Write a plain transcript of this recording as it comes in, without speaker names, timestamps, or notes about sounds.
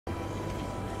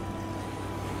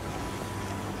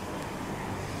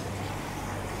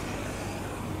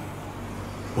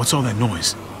What's all that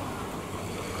noise?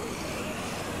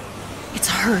 It's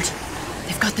a herd.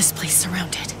 They've got this place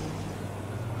surrounded.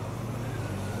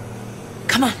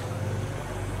 Come on.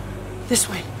 This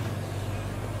way.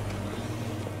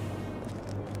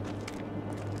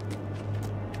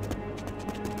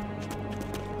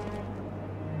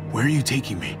 Where are you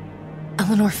taking me?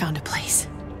 Eleanor found a place.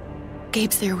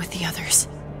 Gabe's there with the others.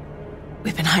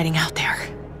 We've been hiding out there.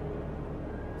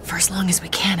 For as long as we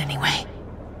can, anyway.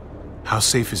 How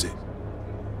safe is it?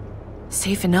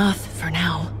 Safe enough, for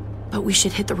now. But we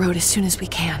should hit the road as soon as we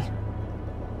can.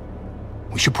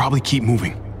 We should probably keep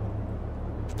moving.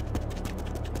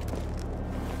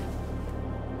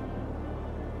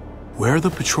 Where are the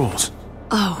patrols?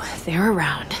 Oh, they're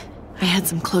around. I had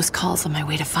some close calls on my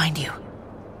way to find you.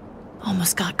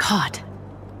 Almost got caught.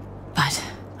 But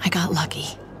I got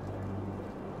lucky.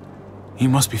 You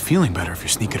must be feeling better if you're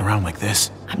sneaking around like this.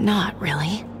 I'm not,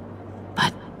 really.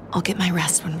 But I'll get my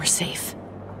rest when we're safe.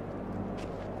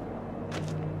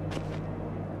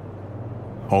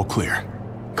 All clear.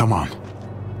 Come on.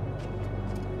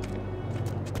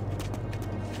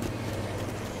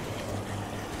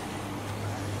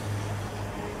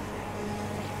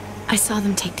 I saw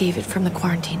them take David from the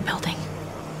quarantine building.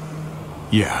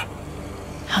 Yeah.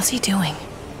 How's he doing?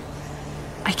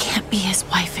 I can't be his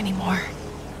wife anymore.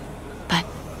 But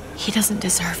he doesn't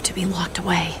deserve to be locked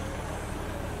away.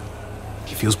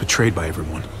 He feels betrayed by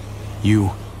everyone.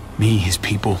 You, me, his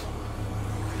people.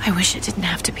 I wish it didn't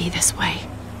have to be this way.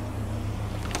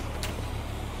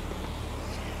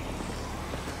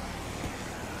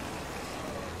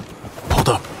 Hold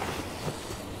up.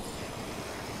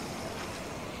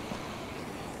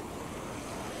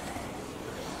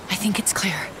 I think it's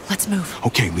clear. Let's move.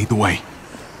 Okay, lead the way.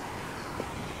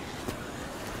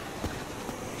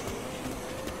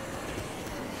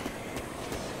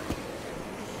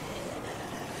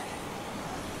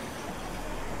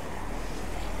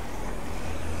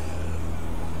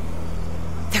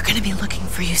 They're gonna be looking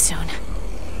for you soon.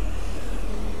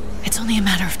 It's only a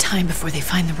matter of time before they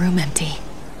find the room empty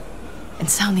and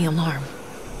sound the alarm.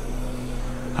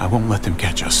 I won't let them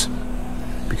catch us,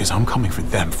 because I'm coming for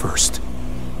them first.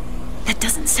 That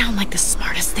doesn't sound like the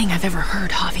smartest thing I've ever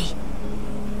heard, Javi.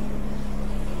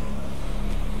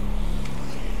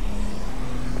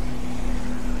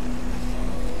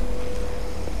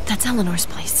 That's Eleanor's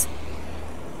place.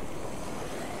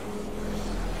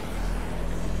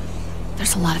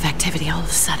 There's a lot of activity all of a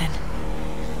sudden.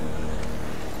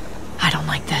 I don't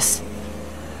like this.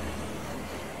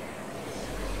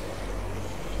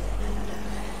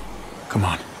 Come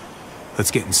on.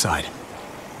 Let's get inside.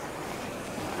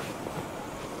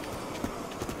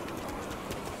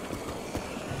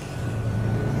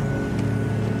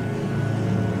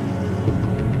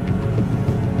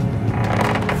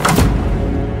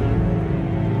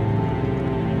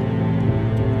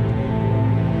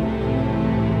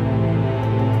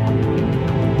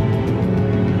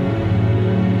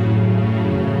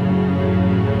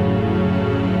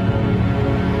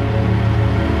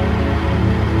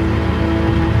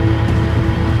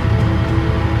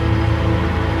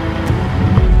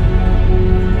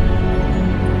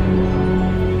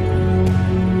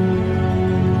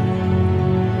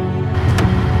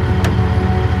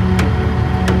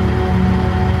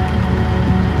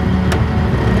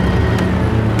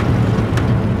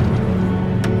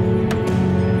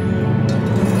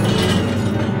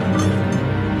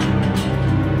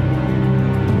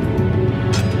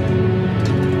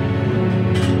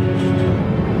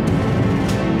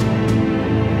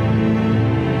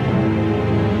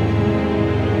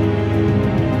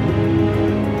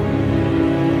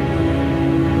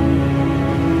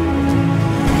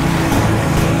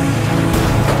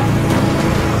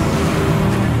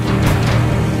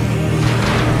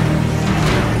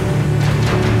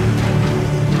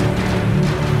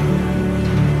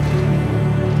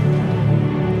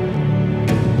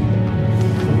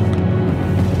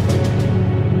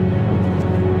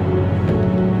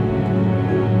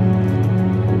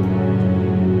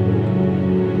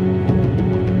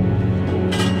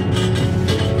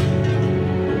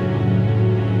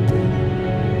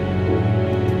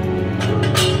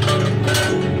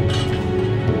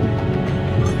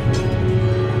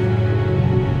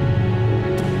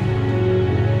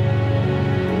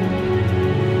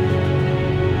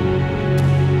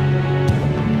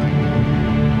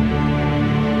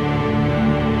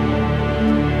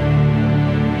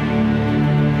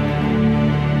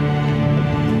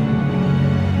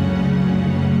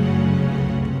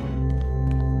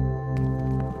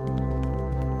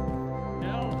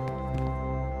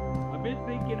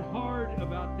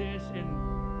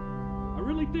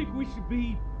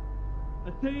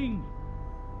 a thing.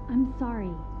 I'm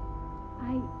sorry.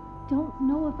 I don't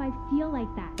know if I feel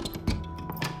like that.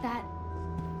 That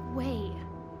way.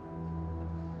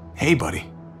 Hey, buddy.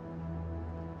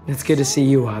 It's good to see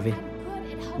you, Javi.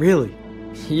 Really.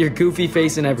 Your goofy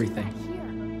face and everything.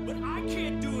 But I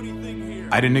can't do anything here.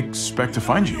 I didn't expect to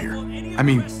find you here. I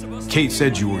mean, Kate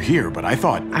said you were here, but I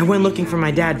thought... I went looking for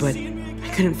my dad, but I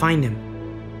couldn't find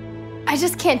him. I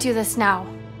just can't do this now.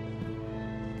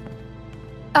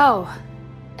 Oh.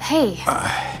 Hey.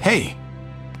 Hey.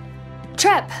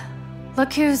 Tripp.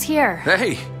 Look who's here.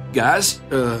 Hey, guys.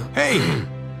 Hey.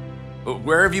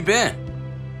 Where have you been?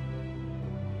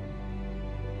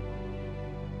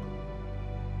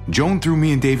 Joan threw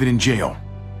me and David in jail,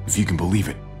 if you can believe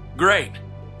it. Great.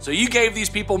 So you gave these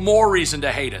people more reason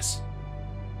to hate us.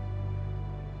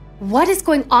 What is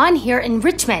going on here in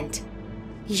Richmond?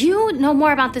 You know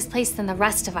more about this place than the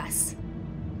rest of us.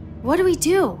 What do we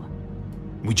do?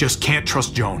 We just can't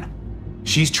trust Joan.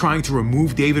 She's trying to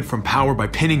remove David from power by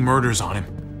pinning murders on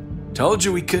him. Told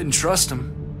you we couldn't trust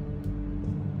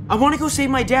him. I want to go save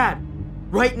my dad.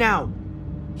 Right now.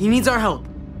 He needs our help.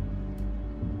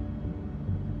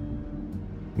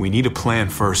 We need a plan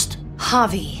first.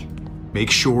 Javi.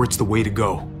 Make sure it's the way to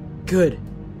go. Good.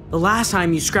 The last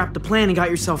time you scrapped the plan and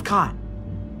got yourself caught.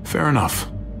 Fair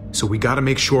enough. So we gotta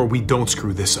make sure we don't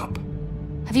screw this up.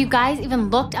 Have you guys even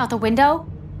looked out the window?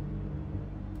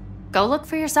 Go look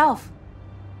for yourself.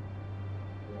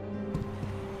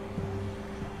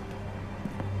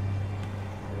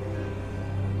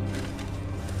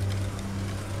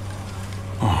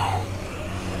 Oh.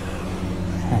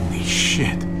 Holy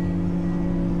shit.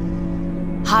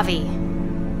 Javi,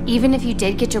 even if you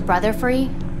did get your brother free,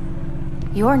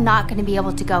 you're not going to be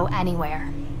able to go anywhere.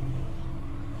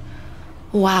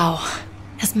 Wow.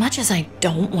 As much as I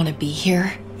don't want to be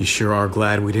here. You sure are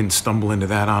glad we didn't stumble into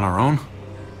that on our own?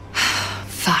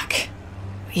 Fuck.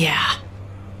 Yeah.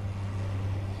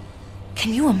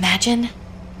 Can you imagine?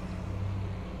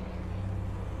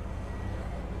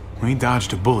 We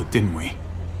dodged a bullet, didn't we?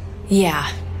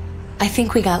 Yeah. I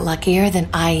think we got luckier than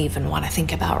I even want to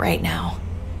think about right now.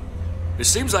 It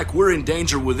seems like we're in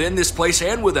danger within this place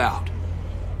and without.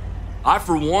 I,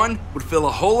 for one, would feel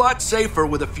a whole lot safer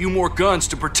with a few more guns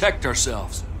to protect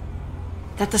ourselves.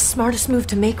 That the smartest move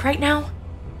to make right now?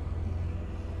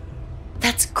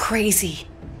 That's crazy.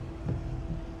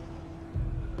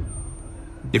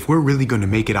 If we're really gonna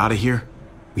make it out of here,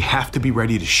 we have to be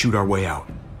ready to shoot our way out,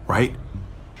 right?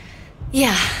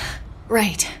 Yeah,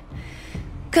 right.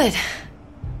 Good.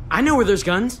 I know where there's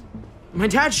guns. My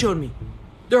dad showed me.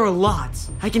 There are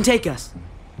lots. I can take us.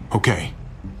 Okay.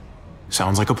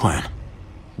 Sounds like a plan.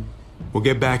 We'll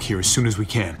get back here as soon as we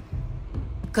can.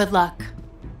 Good luck.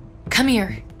 Come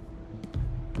here.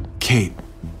 Kate,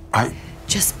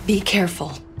 Just be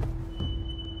careful.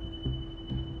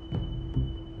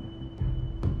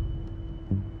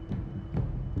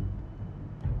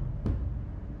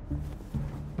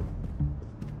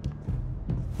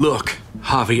 Look,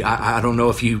 Javi, I don't know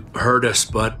if you heard us,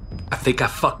 but I think I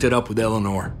fucked it up with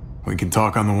Eleanor. We can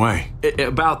talk on the way.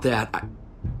 About that,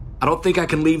 I don't think I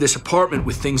can leave this apartment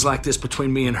with things like this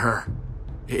between me and her.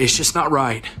 It's just not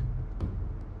right.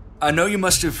 I know you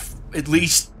must have at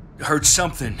least heard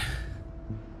something.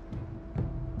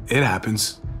 It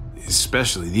happens,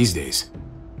 especially these days.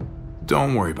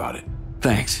 Don't worry about it.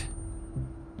 Thanks.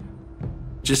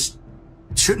 Just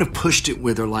shouldn't have pushed it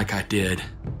with her like I did.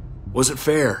 Wasn't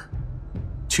fair.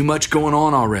 Too much going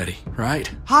on already, right?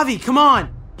 Javi, come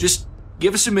on! Just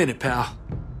give us a minute, pal.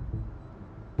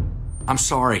 I'm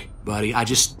sorry, buddy. I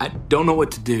don't know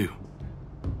what to do.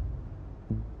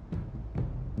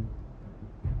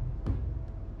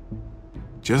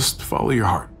 Just follow your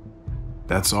heart.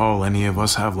 That's all any of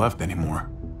us have left anymore,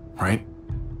 right?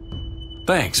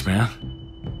 Thanks, man.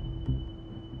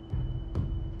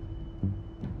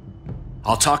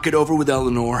 I'll talk it over with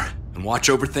Eleanor and watch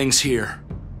over things here.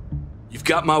 You've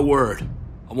got my word.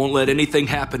 I won't let anything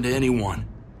happen to anyone.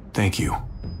 Thank you.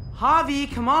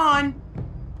 Javi, come on!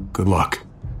 Good luck.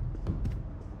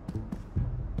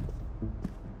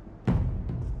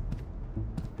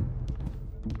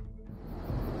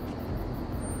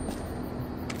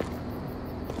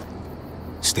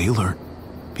 Stay alert.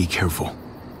 Be careful.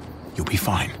 You'll be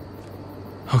fine.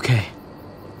 Okay.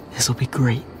 This'll be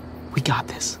great. We got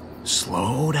this.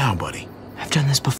 Slow down, buddy. I've done this before.